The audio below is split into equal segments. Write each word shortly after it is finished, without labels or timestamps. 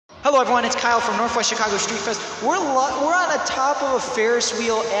Hello everyone, it's Kyle from Northwest Chicago Street Fest. We're on the top of a Ferris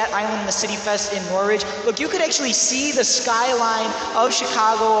wheel at Island in the City Fest in Norridge. Look, you could actually see the skyline of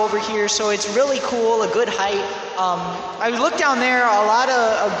Chicago over here, so it's really cool, a good height. I looked down there,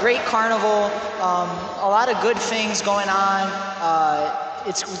 a great carnival, a lot of good things going on.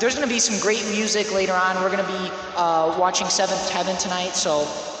 There's going to be some great music later on. We're going to be watching Seventh Heaven tonight, so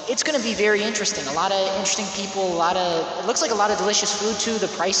it's going to be very interesting. A lot of interesting people, it looks like a lot of delicious food too. The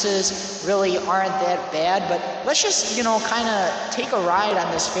prices really aren't that bad, but let's just, kind of take a ride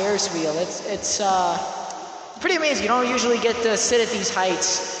on this Ferris wheel. It's pretty amazing. You don't usually get to sit at these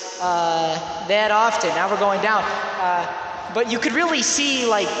heights that often. Now we're going down. But you could really see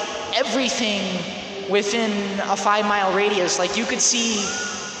like everything within a 5-mile radius. Like you could see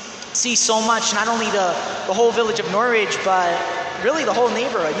so much, not only the whole village of Norridge, but really the whole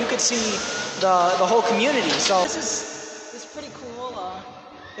neighborhood. You could see the whole community. So this is pretty cool.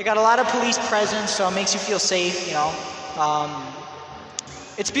 They got a lot of police presence, so it makes you feel safe,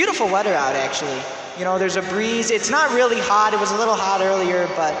 It's beautiful weather out, actually. There's a breeze. It's not really hot. It was a little hot earlier,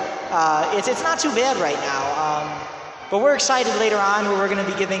 but it's not too bad right now. But we're excited later on where we're going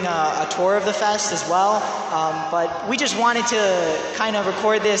to be giving a tour of the fest as well. But we just wanted to kind of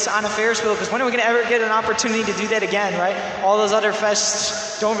record this on a Ferris wheel because when are we going to ever get an opportunity to do that again, right? All those other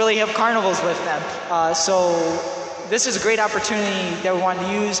fests don't really have carnivals with them. So this is a great opportunity that we wanted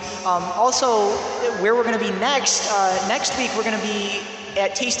to use. Also, where we're going to be next week we're going to be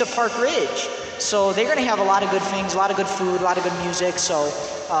at Taste of Park Ridge. So they're going to have a lot of good things, a lot of good food, a lot of good music. So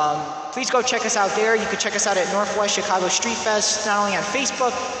please go check us out there. You can check us out at Northwest Chicago Street Fest, not only on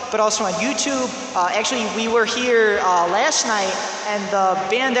Facebook, but also on YouTube. Actually, we were here last night, and the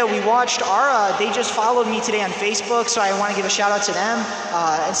band that we watched, Aura, they just followed me today on Facebook, so I want to give a shout out to them.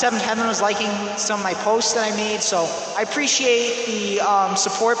 And Seventh Heaven was liking some of my posts that I made, so I appreciate the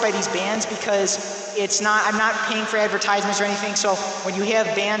support by these bands because I'm not paying for advertisements or anything. So when you have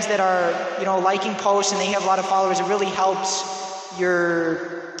bands that are, liking posts and they have a lot of followers, it really helps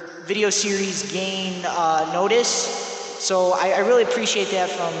your video series gain notice. So I really appreciate that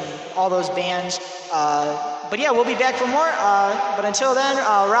from all those bands. But yeah, we'll be back for more. But until then,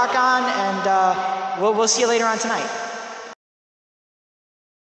 rock on, and we'll see you later on tonight.